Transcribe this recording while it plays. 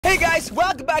guys,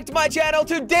 welcome back to my channel.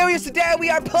 Today we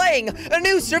are playing a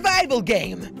new survival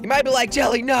game. You might be like,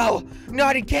 Jelly, no,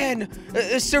 not again.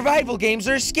 Survival games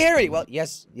are scary. Well,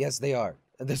 yes, they are.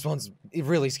 This one's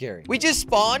really scary. We just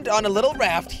spawned on a little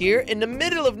raft here in the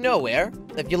middle of nowhere.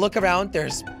 If you look around,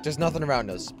 there's nothing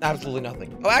around us. Absolutely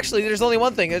nothing. Oh, actually, there's only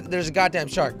one thing. There's a goddamn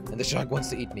shark, and the shark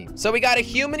wants to eat me. So we got a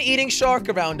human-eating shark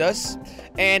around us,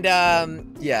 and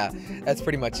yeah, that's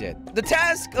pretty much it. The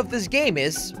task of this game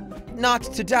is not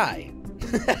to die.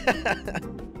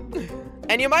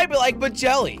 And you might be like, but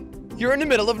Jelly, you're in the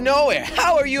middle of nowhere.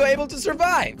 How are you able to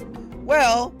survive?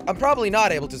 Well, I'm probably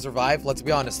not able to survive, let's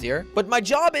be honest here. But my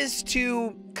job is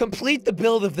to complete the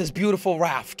build of this beautiful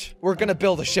raft. We're gonna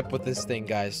build a ship with this thing,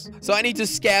 guys. So I need to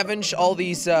scavenge all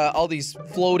these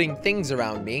floating things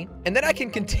around me, and then I can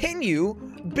continue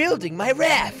building my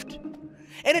raft.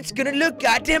 And it's gonna look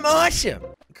goddamn awesome.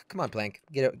 Come on, Plank.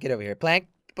 Get over here. Plank.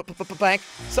 Plank.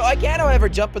 So I can't, however,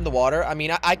 jump in the water. I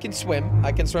mean, I can swim.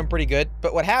 I can swim pretty good.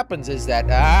 But what happens is that,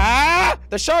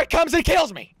 the shark comes and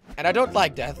kills me. And I don't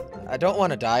like death. I don't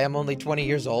want to die. I'm only 20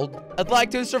 years old. I'd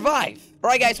like to survive. All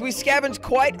right, guys, we scavenged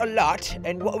quite a lot.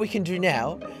 And what we can do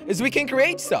now is we can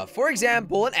create stuff. For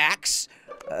example, an axe,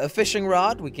 a fishing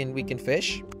rod. We can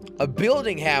fish. A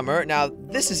building hammer. Now,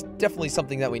 this is definitely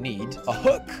something that we need. A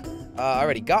hook. I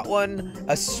already got one.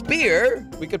 A spear.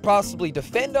 We could possibly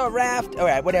defend our raft. All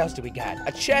right, what else do we got?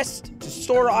 A chest to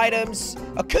store items.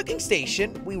 A cooking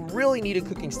station. We really need a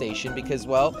cooking station because,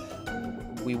 well,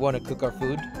 we want to cook our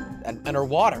food and our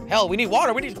water. Hell, we need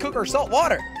water. We need to cook our salt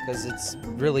water because it's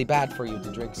really bad for you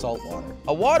to drink salt water.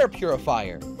 A water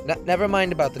purifier. Never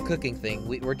mind about the cooking thing.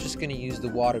 We're just going to use the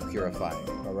water purifier,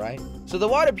 all right? So the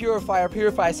water purifier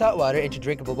purifies salt water into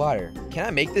drinkable water. Can I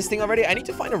make this thing already? I need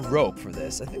to find a rope for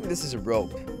this. I think this is a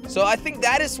rope. So I think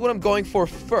that is what I'm going for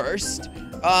first.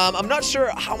 I'm not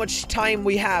sure how much time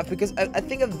we have because I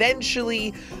think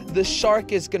eventually the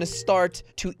shark is gonna start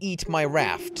to eat my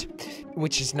raft,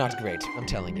 which is not great, I'm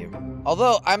telling you.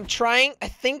 Although I'm trying, I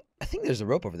think there's a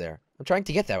rope over there. I'm trying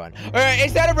to get that one. All right,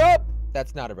 is that a rope?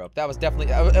 That's not a rope. That was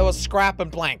definitely, it was scrap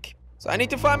and plank. So I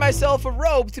need to find myself a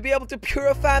rope to be able to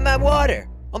purify my water.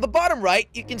 On the bottom right,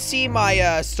 you can see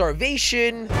my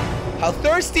starvation, how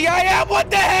thirsty I am.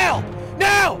 What the hell?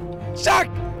 No! Shark,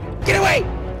 get away!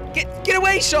 Get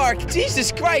away, shark!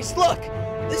 Jesus Christ, look!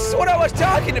 This is what I was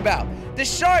talking about. The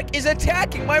shark is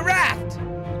attacking my raft.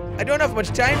 I don't have much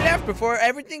time left before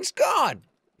everything's gone.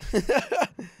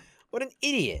 What an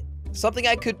idiot. Something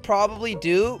I could probably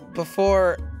do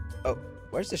before... Oh,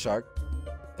 where's the shark?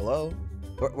 Hello?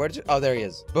 Oh, there he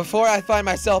is. Before I find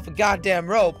myself a goddamn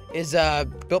rope is,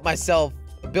 built myself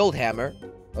a build hammer.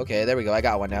 Okay, there we go. I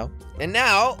got one now. And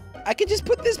now, I can just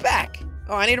put this back.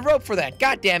 Oh, I need a rope for that.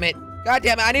 God damn it. God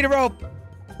damn it, I need a rope.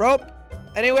 Rope?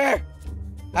 Anywhere?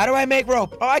 How do I make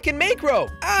rope? Oh, I can make rope.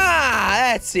 Ah,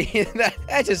 that's see,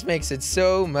 that just makes it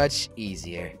so much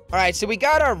easier. All right, so we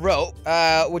got our rope,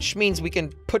 which means we can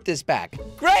put this back.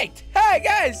 Great. Hey,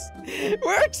 guys,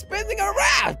 we're expanding our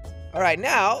raft. All right,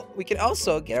 now we can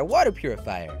also get our water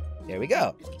purifier. There we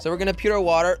go. So we're gonna put our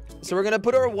water. So we're gonna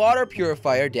put our water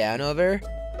purifier down over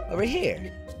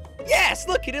here. Yes,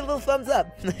 look, you did a little thumbs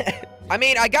up. I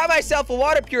mean, I got myself a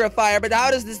water purifier, but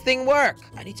how does this thing work?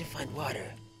 I need to find water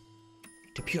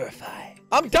to purify.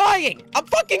 I'm dying! I'm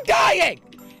fucking dying!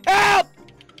 Help!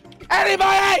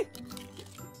 Anybody!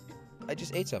 I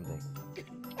just ate something.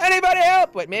 Anybody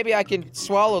help! Wait, maybe I can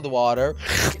swallow the water,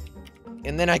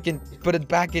 and then I can put it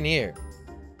back in here.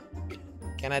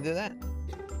 Can I do that?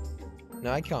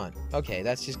 No, I can't. Okay,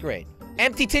 that's just great.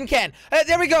 Empty tin can.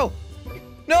 There we go!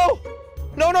 No!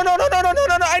 No,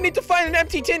 I need to find an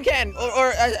empty tin can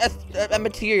or a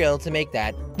material to make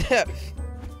that.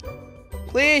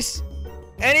 Please,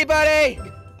 anybody,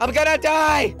 I'm gonna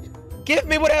die. Give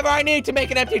me whatever I need to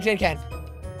make an empty tin can.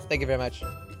 Thank you very much.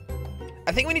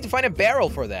 I think we need to find a barrel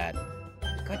for that.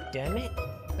 God damn it.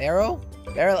 Barrel?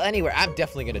 Barrel anywhere. I'm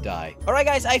definitely gonna die. All right,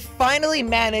 guys, I finally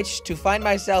managed to find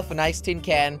myself a nice tin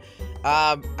can.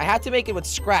 I had to make it with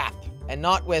scrap and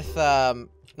not with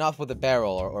a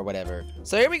barrel or whatever.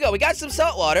 So here we go. We got some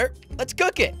salt water. Let's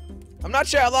cook it. I'm not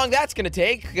sure how long that's gonna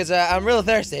take because I'm real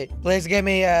thirsty. Please give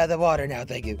me the water now.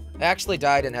 Thank you. I actually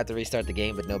died and had to restart the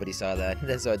game, but nobody saw that.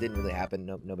 So it didn't really happen.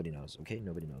 Nobody knows. Okay,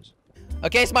 nobody knows.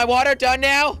 Okay, is my water done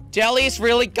now? Jelly's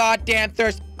really goddamn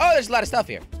thirsty. Oh, there's a lot of stuff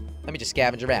here. Let me just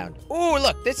scavenge around. Ooh,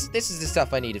 look. This is the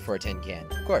stuff I needed for a tin can.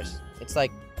 Of course. It's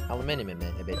like aluminum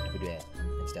a bit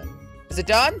and stuff. Is it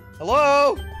done?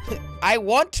 Hello? I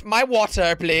want my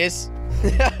water, please.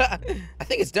 I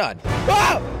think it's done.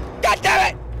 Whoa! God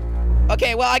damn it!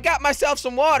 Okay, well, I got myself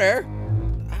some water.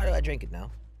 How do I drink it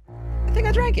now? I think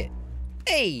I drank it.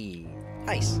 Hey.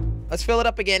 Nice. Let's fill it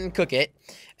up again and cook it.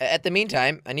 At the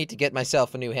meantime, I need to get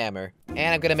myself a new hammer.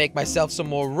 And I'm gonna make myself some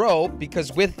more rope,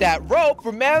 because with that rope,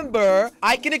 remember,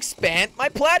 I can expand my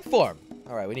platform.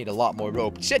 All right, we need a lot more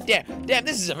rope. Shit, damn,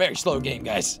 this is a very slow game,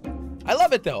 guys. I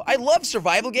love it, though. I love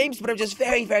survival games, but I'm just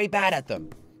very, very bad at them.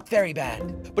 Very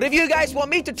bad. But if you guys want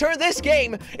me to turn this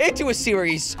game into a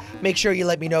series, make sure you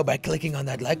let me know by clicking on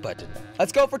that like button.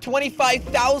 Let's go for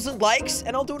 25,000 likes,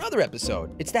 and I'll do another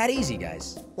episode. It's that easy,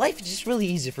 guys. Life is just really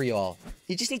easy for y'all.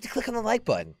 You just need to click on the like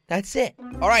button. That's it.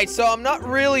 All right, so I'm not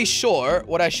really sure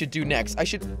what I should do next. I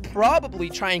should probably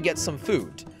try and get some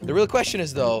food. The real question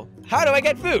is, though, how do I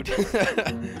get food?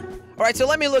 All right, so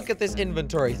let me look at this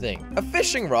inventory thing. A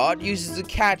fishing rod uses to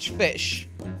catch fish.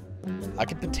 I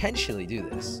could potentially do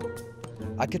this.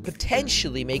 I could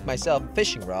potentially make myself a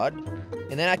fishing rod,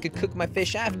 and then I could cook my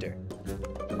fish after.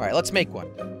 All right, let's make one.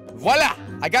 Voila!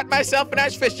 I got myself a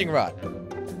nice fishing rod.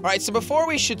 All right, so before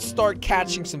we should start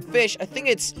catching some fish, I think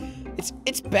it's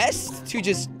best to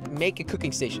just make a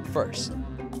cooking station first,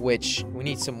 which we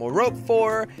need some more rope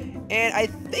for, and I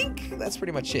think that's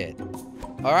pretty much it.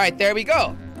 All right, there we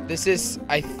go. This is,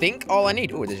 I think, all I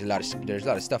need. Oh, there's a lot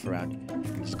of stuff around.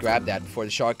 Just grab that before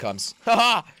the shark comes.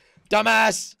 Haha!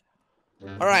 Dumbass!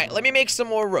 Alright, let me make some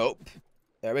more rope.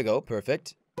 There we go,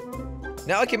 perfect.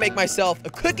 Now I can make myself a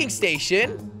cooking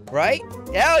station, right?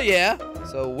 Hell yeah!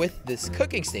 So with this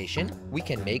cooking station, we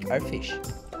can make our fish.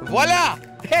 Voila!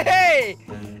 Hey!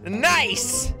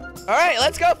 Nice! Alright,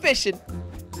 let's go fishing.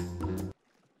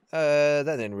 That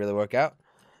didn't really work out.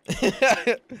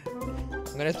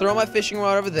 I'm gonna throw my fishing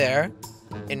rod over there.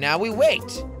 And now we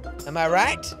wait. Am I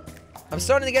right? I'm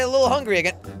starting to get a little hungry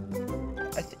again.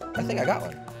 I think I got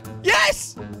one.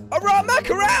 Yes! A raw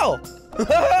mackerel!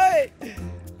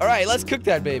 All right, let's cook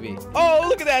that baby. Oh,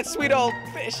 look at that sweet old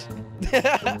fish.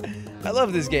 I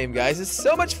love this game, guys. It's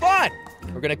so much fun.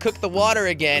 We're gonna cook the water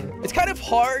again. It's kind of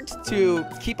hard to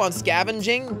keep on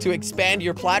scavenging to expand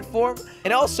your platform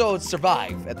and also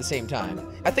survive at the same time.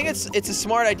 I think it's a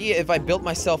smart idea if I built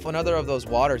myself another of those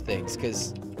water things,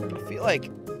 because I feel like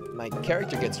my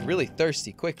character gets really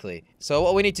thirsty quickly. So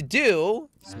what we need to do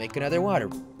is make another water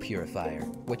purifier,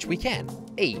 which we can.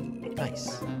 Hey,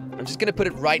 nice. I'm just gonna put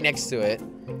it right next to it.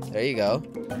 There you go.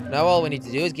 Now all we need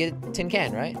to do is get a tin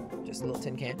can, right? Just a little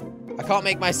tin can. I can't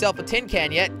make myself a tin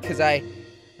can yet because I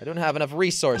don't have enough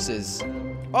resources.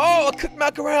 Oh, a cooked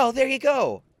mackerel. There you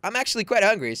go. I'm actually quite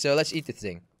hungry, so let's eat this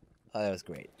thing. Oh, that was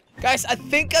great. Guys, I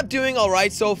think I'm doing all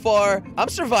right so far. I'm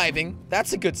surviving.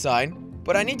 That's a good sign.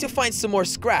 But I need to find some more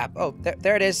scrap. Oh,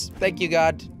 there it is. Thank you,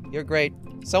 God. You're great.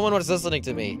 Someone was listening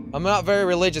to me. I'm not very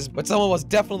religious, but someone was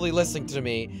definitely listening to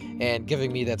me and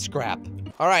giving me that scrap.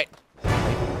 All right.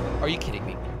 Are you kidding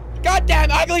me?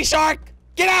 Goddamn ugly shark!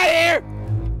 Get out of here!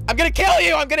 I'm gonna kill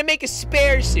you! I'm gonna make a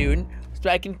spare soon so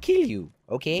I can kill you,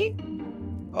 okay?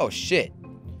 Oh, shit.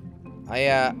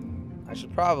 I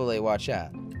should probably watch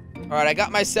out. All right, I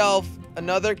got myself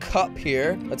another cup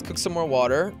here. Let's cook some more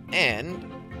water.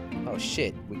 And, oh,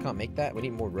 shit. We can't make that. We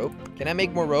need more rope. Can I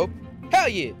make more rope? Hell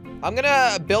yeah! I'm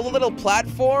gonna build a little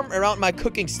platform around my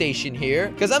cooking station here,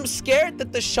 because I'm scared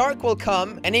that the shark will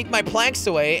come and eat my planks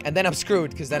away, and then I'm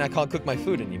screwed, because then I can't cook my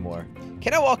food anymore.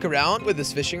 Can I walk around with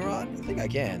this fishing rod? I think I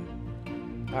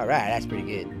can. All right, that's pretty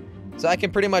good. So I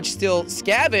can pretty much still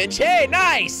scavenge. Hey,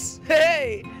 nice!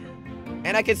 Hey!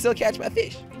 And I can still catch my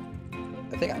fish.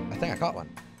 I think I caught one.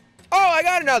 Oh, I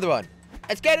got another one.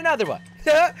 Let's get another one.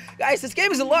 Guys, this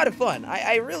game is a lot of fun.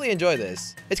 I really enjoy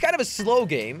this. It's kind of a slow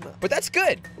game, but that's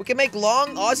good. We can make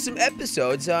long, awesome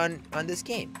episodes on this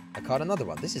game. I caught another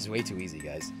one. This is way too easy,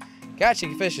 guys.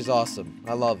 Catching fish is awesome.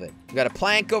 I love it. We got a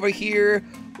plank over here.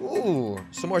 Ooh,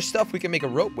 some more stuff we can make a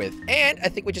rope with. And I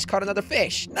think we just caught another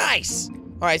fish. Nice.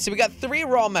 All right, so we got 3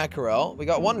 raw mackerel. We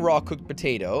got 1 raw cooked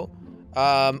potato.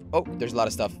 Oh, there's a lot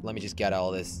of stuff. Let me just get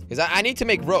all this. Because I need to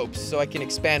make ropes so I can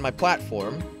expand my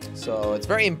platform. So it's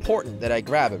very important that I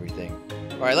grab everything.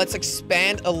 All right, let's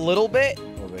expand a little bit.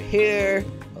 Over here,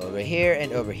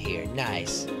 and over here.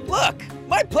 Nice. Look,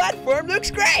 my platform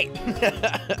looks great.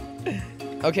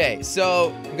 Okay,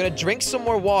 so I'm gonna drink some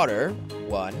more water.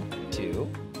 1,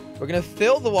 2. We're gonna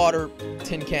fill the water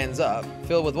tin cans up.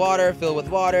 Fill with water, fill with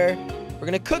water. We're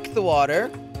gonna cook the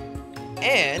water.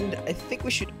 And I think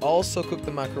we should also cook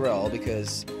the mackerel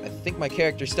because I think my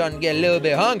character's starting to get a little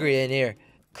bit hungry in here.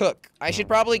 Cook. I should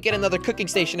probably get another cooking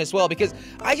station as well because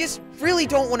I just really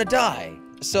don't want to die.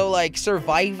 So, like,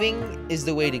 surviving is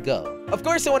the way to go. Of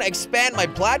course, I want to expand my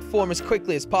platform as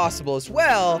quickly as possible as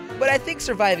well, but I think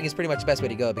surviving is pretty much the best way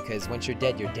to go because once you're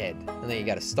dead, you're dead. And then you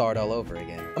gotta start all over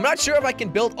again. I'm not sure if I can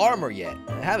build armor yet.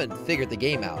 I haven't figured the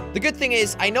game out. The good thing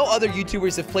is, I know other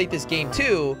YouTubers have played this game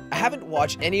too. I haven't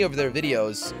watched any of their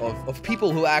videos of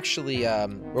people who actually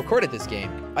recorded this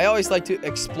game. I always like to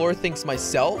explore things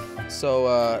myself,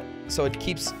 so it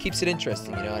keeps it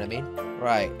interesting, you know what I mean?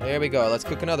 Right, here we go. Let's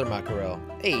cook another mackerel.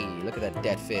 Hey, look at that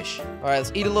dead fish. All right,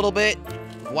 let's eat a little bit.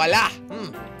 Voila!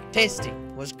 Tasty.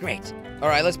 Was great. All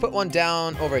right, let's put one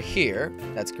down over here.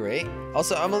 That's great.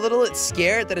 Also, I'm a little bit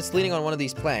scared that it's leaning on one of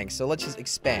these planks, so let's just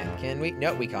expand. Can we?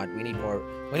 No, we can't. We need more.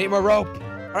 We need more rope.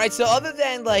 All right, so other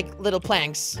than like little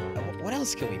planks, what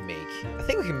else can we make? I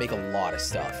think we can make a lot of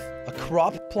stuff. A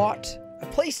crop plot. A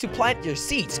place to plant your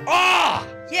seeds. Ah,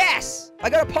 yes! I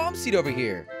got a palm seed over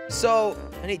here. So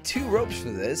I need 2 ropes for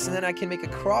this, and then I can make a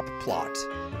crop plot.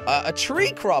 A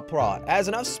tree crop plot has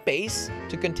enough space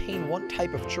to contain 1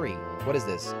 type of tree. What is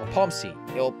this? A palm seed.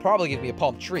 It'll probably give me a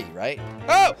palm tree, right?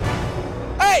 Oh!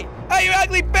 Hey! Hey, you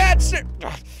ugly bastard!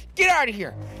 Get out of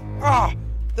here! Ah!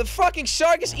 The fucking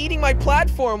shark is eating my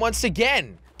platform once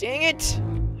again. Dang it!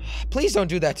 Please don't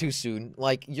do that too soon.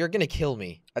 Like, you're gonna kill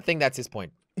me. I think that's his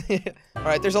point.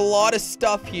 Alright, there's a lot of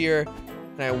stuff here,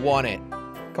 and I want it.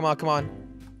 Come on, come on.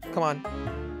 Come on.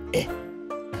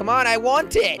 Come on, I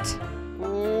want it!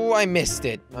 Ooh, I missed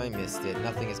it. I missed it.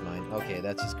 Nothing is mine. Okay,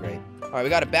 that's just great. Alright, we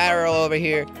got a barrel over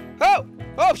here. Oh!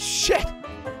 Oh, shit!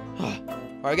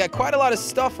 Alright, we got quite a lot of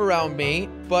stuff around me,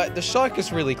 but the shark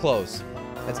is really close.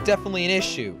 That's definitely an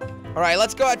issue. Alright,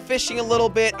 let's go out fishing a little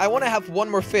bit. I want to have 1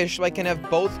 more fish so I can have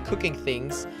both cooking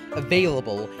things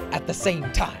available at the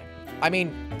same time. I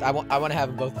mean, I want to have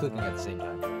them both cooking at the same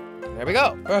time. There we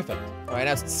go. Perfect. All right,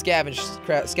 now let's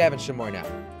scavenge some more now.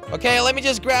 Okay, let me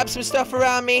just grab some stuff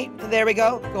around me. There we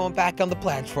go. Going back on the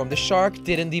platform. The shark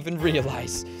didn't even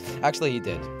realize. Actually, he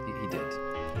did. He did.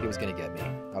 He was going to get me.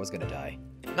 I was going to die.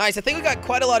 Nice. I think we got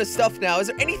quite a lot of stuff now. Is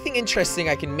there anything interesting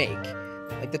I can make?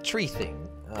 Like the tree thing.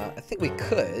 I think we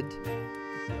could.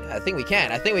 I think we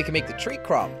can. I think we can make the tree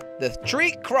crop. The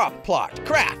tree crop plot.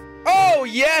 Craft. Oh,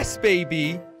 yes,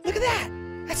 baby. Look at that.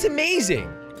 That's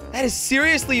amazing. That is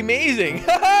seriously amazing.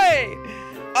 Hey!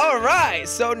 All right.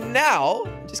 So now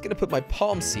I'm just going to put my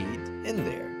palm seed in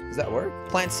there. Does that work?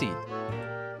 Plant seed.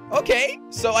 Okay.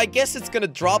 So I guess it's going to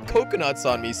drop coconuts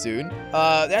on me soon.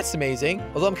 That's amazing.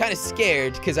 Although I'm kind of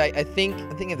scared because I think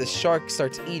if the shark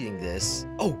starts eating this.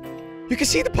 Oh, you can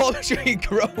see the palm tree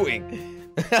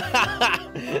growing.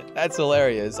 That's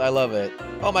hilarious. I love it.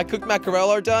 Oh, my cooked mackerel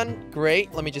are done.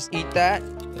 Great. Let me just eat that.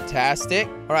 Fantastic.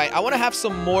 All right, I want to have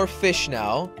some more fish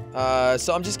now.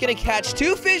 So I'm just going to catch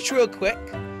 2 fish real quick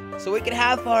so we can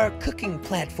have our cooking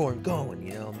platform going,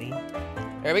 you know what I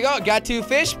mean? There we go. Got 2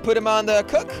 fish. Put them on the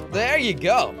cook. There you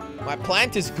go. My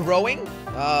plant is growing.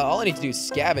 All I need to do is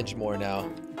scavenge more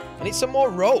now. I need some more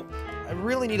rope. I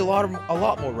really need a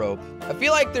lot more rope. I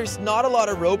feel like there's not a lot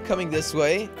of rope coming this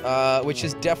way, which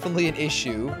is definitely an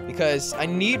issue because I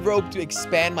need rope to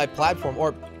expand my platform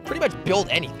or pretty much build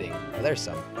anything. Oh, there's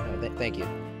some. Oh, thank you.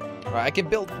 All right, I can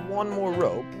build 1 more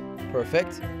rope.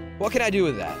 Perfect. What can I do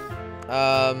with that?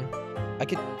 I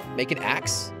could make an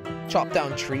axe, chop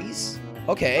down trees.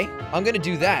 Okay, I'm gonna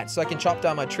do that so I can chop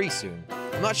down my tree soon.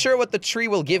 I'm not sure what the tree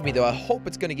will give me, though. I hope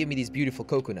it's gonna give me these beautiful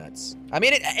coconuts. I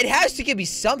mean, it has to give me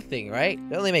something, right?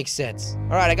 It only makes sense.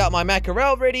 All right, I got my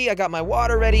mackerel ready. I got my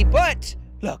water ready. But,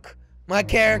 look, my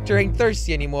character ain't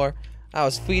thirsty anymore. I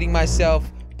was feeding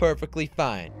myself perfectly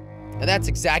fine. And that's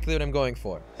exactly what I'm going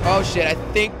for. Oh, shit. I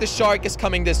think the shark is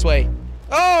coming this way.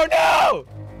 Oh, no!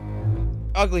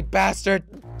 Ugly bastard.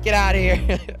 Get out of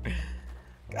here.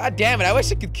 God damn it. I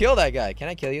wish I could kill that guy. Can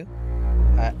I kill you?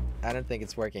 I don't think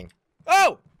it's working.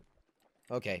 Oh!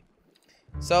 Okay.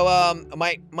 So,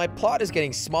 my plot is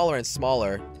getting smaller and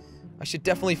smaller. I should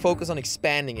definitely focus on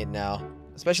expanding it now.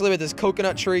 Especially with this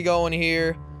coconut tree going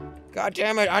here. God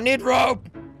damn it, I need rope!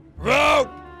 Rope!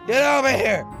 Get over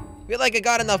here! I feel like I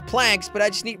got enough planks, but I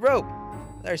just need rope.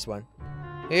 There's one.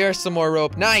 Here's some more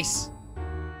rope. Nice!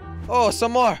 Oh,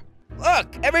 some more.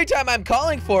 Look, every time I'm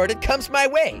calling for it, it comes my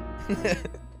way.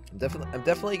 I'm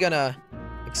definitely gonna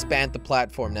expand the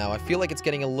platform now. I feel like it's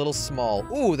getting a little small.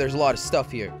 Ooh, there's a lot of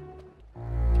stuff here.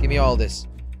 Give me all this.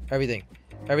 Everything.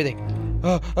 Everything.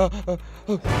 No!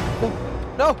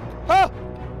 Ah!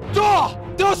 Oh!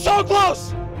 That was so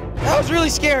close! That was really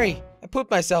scary. I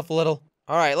pooped myself a little.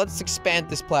 Alright, let's expand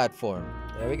this platform.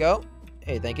 There we go.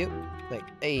 Hey, thank you.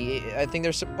 Hey, I think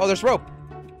there's some... Oh, there's rope.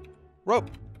 Rope.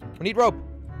 We need rope.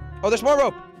 Oh, there's more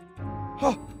rope.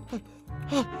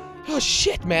 Oh,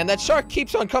 shit, man. That shark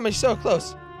keeps on coming so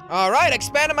close. Alright,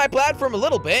 expanded my platform a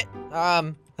little bit.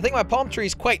 I think my palm tree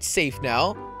is quite safe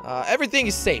now. Everything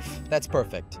is safe. That's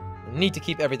perfect. I need to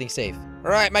keep everything safe.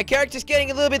 All right, my character's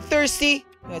getting a little bit thirsty.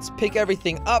 Let's pick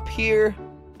everything up here.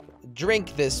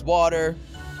 Drink this water.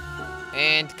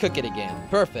 And cook it again.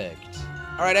 Perfect.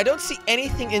 All right, I don't see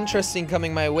anything interesting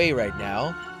coming my way right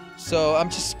now. So I'm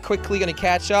just quickly gonna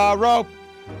catch a rope.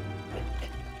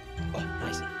 Oh,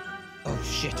 nice. Oh,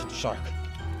 shit, shark.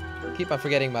 Keep on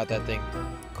forgetting about that thing.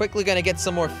 Quickly gonna get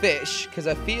some more fish, because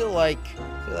I feel like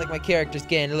my character's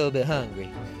getting a little bit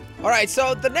hungry. All right,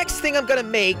 so the next thing I'm gonna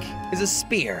make is a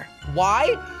spear.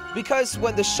 Why? Because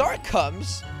when the shark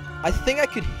comes, I think I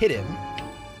could hit him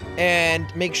and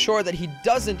make sure that he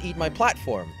doesn't eat my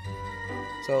platform.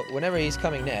 So whenever he's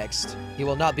coming next, he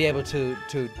will not be able to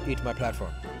eat my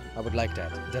platform. I would like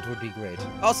that. That would be great.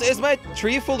 Also, is my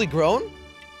tree fully grown?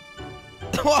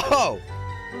 Whoa!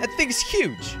 That thing's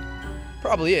huge.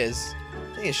 Probably is.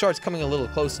 I think the shark's coming a little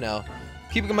close now.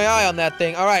 Keeping my eye on that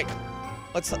thing. All right.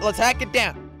 Let's hack it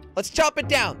down. Let's chop it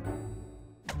down.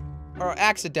 Or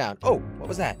axe it down. Oh, what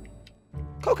was that?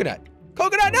 Coconut.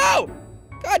 Coconut, no!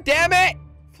 God damn it!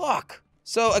 Fuck.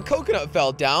 So a coconut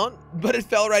fell down, but it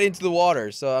fell right into the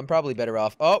water. So I'm probably better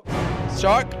off. Oh,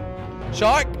 shark.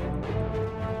 Shark.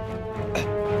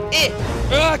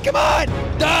 Come on!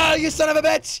 Ah, you son of a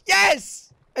bitch!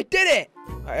 Yes! I did it!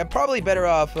 Alright, I'm probably better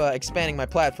off expanding my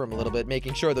platform a little bit,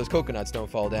 making sure those coconuts don't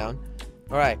fall down.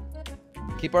 Alright.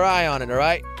 Keep our eye on it,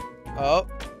 alright? Oh.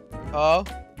 Oh.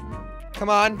 Come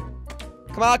on.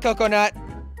 Come on, coconut.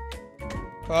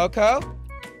 Coco?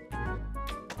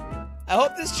 I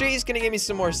hope this tree is gonna give me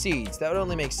some more seeds. That would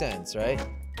only make sense, right?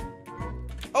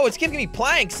 Oh, it's giving me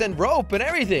planks and rope and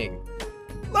everything.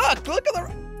 Look at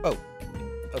the... Oh.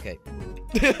 Okay.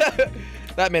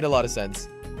 That made a lot of sense.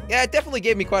 Yeah, it definitely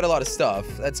gave me quite a lot of stuff.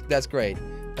 That's great.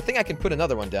 I think I can put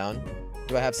another one down.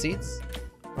 Do I have seeds?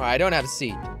 Alright, I don't have a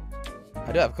seed.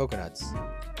 I do have coconuts.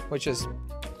 Which is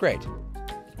great.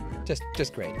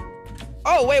 Just great.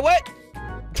 Oh, wait, what?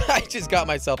 I just got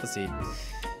myself a seed.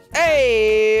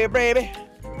 Hey, baby.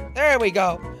 There we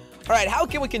go. Alright, how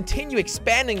can we continue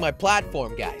expanding my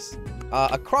platform, guys?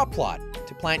 A crop plot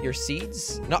to plant your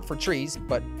seeds. Not for trees,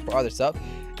 but for other stuff.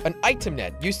 An item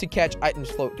net used to catch items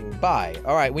floating by.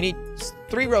 All right, we need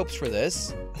 3 ropes for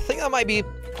this. I think that might be a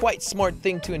quite smart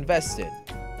thing to invest in.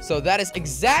 So that is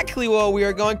exactly what we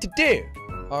are going to do.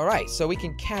 All right, so we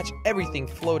can catch everything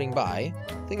floating by.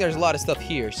 I think there's a lot of stuff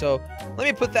here. So let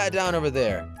me put that down over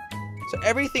there. So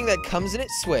everything that comes in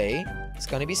its way is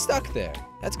going to be stuck there.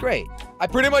 That's great. I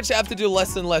pretty much have to do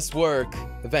less and less work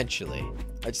eventually.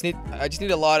 I just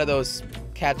need a lot of those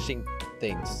catching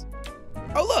things.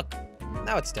 Oh, look.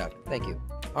 Now it's stuck. Thank you.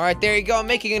 All right, there you go. I'm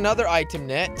making another item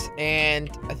net, and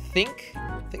I think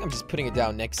I'm just putting it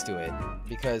down next to it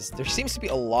because there seems to be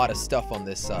a lot of stuff on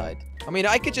this side. I mean,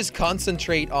 I could just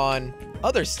concentrate on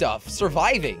other stuff,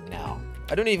 surviving now.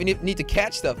 I don't even need to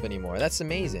catch stuff anymore. That's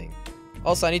amazing.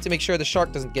 Also, I need to make sure the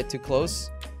shark doesn't get too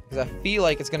close because I feel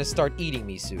like it's gonna start eating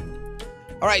me soon.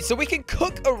 All right, so we can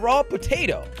cook a raw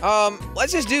potato.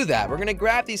 Let's just do that. We're gonna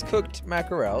grab these cooked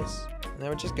mackerels, and then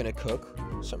we're just gonna cook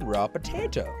some raw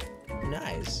potato.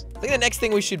 Nice. I think the next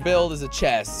thing we should build is a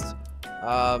chest.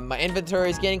 My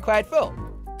inventory is getting quite full.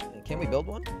 Can we build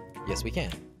one? Yes, we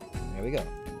can. There we go.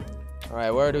 All right,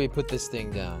 where do we put this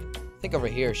thing down? I think over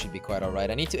here should be quite all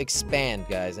right. I need to expand,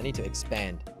 guys. I need to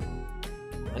expand.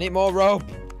 I need more rope.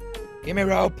 Give me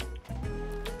rope.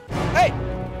 Hey!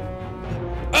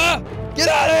 Ah! Get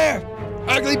out of here!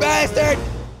 Ugly bastard!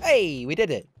 Hey, we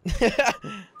did it.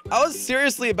 I was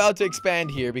seriously about to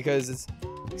expand here because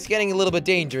it's getting a little bit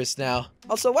dangerous now.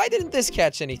 Also, why didn't this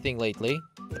catch anything lately?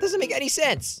 That doesn't make any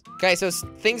sense. Okay, so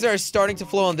things are starting to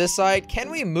flow on this side. Can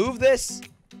we move this?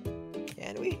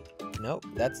 Can we? Nope,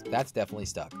 that's definitely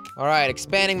stuck. All right,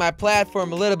 expanding my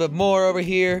platform a little bit more over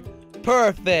here.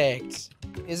 Perfect.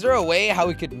 Is there a way how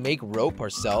we could make rope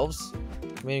ourselves?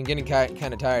 I mean, I'm getting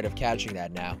kind of tired of catching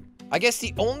that now. I guess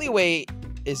the only way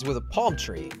is with a palm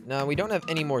tree. Now, we don't have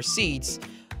any more seeds.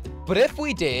 But if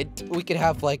we did, we could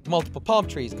have, like, multiple palm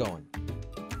trees going.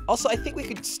 Also, I think we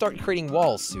could start creating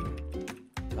walls soon.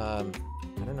 I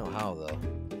don't know how, though.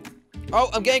 Oh,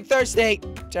 I'm getting thirsty!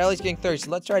 Charlie's getting thirsty.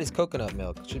 Let's try this coconut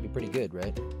milk. It should be pretty good,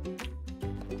 right?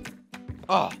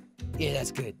 Oh, yeah,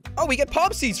 that's good. Oh, we get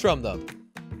palm seeds from them!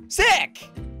 Sick!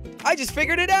 I just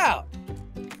figured it out!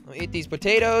 I'll eat these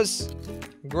potatoes.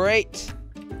 Great.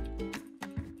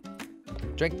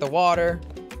 Drink the water.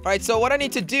 Alright, so what I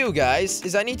need to do, guys,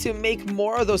 is I need to make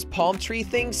more of those palm tree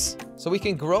things so we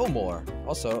can grow more.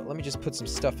 Also, let me just put some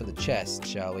stuff in the chest,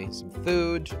 shall we? Some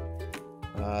food.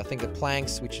 I think the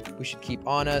planks we should keep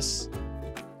on us.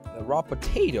 The raw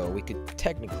potato we could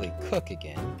technically cook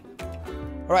again.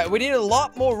 All right, we need a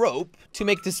lot more rope to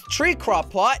make this tree crop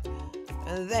plot,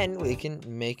 and then we can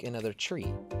make another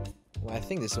tree. Well, I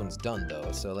think this one's done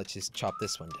though, so let's just chop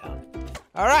this one down.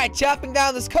 All right, chopping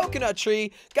down this coconut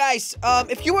tree. Guys,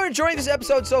 if you are enjoying this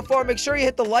episode so far, make sure you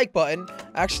hit the like button.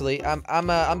 Actually, I'm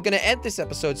gonna end this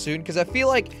episode soon because I feel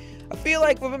like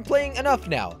we've been playing enough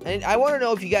now, and I want to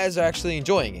know if you guys are actually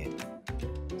enjoying it.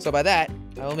 So by that,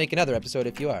 I will make another episode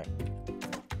if you are.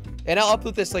 And I'll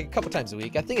upload this like a couple times a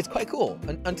week. I think it's quite cool,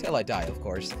 until I die, of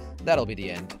course. That'll be the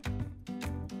end.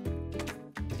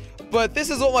 But this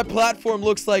is what my platform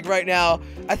looks like right now.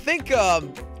 I think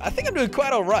I'm doing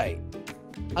quite all right.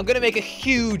 I'm gonna make a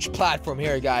huge platform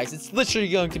here, guys. It's literally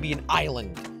going to be an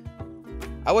island.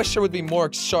 I wish there would be more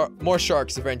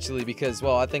sharks eventually because,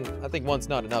 well, I think one's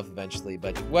not enough eventually,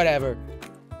 but whatever.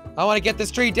 I want to get this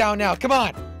tree down now. Come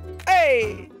on.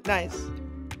 Hey, nice.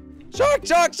 Shark,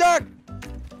 shark, shark.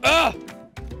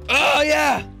 Oh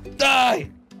yeah, die.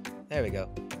 There we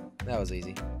go. That was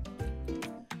easy.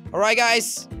 All right,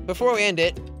 guys. Before we end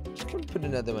it, just gonna put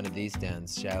another one of these down,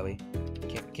 shall we?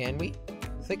 Can we?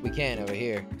 I think we can over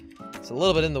here. It's a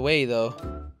little bit in the way, though.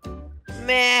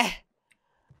 Meh.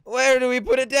 Where do we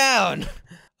put it down?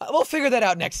 We'll figure that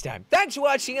out next time. Thanks for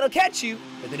watching, and I'll catch you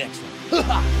in the next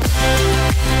one.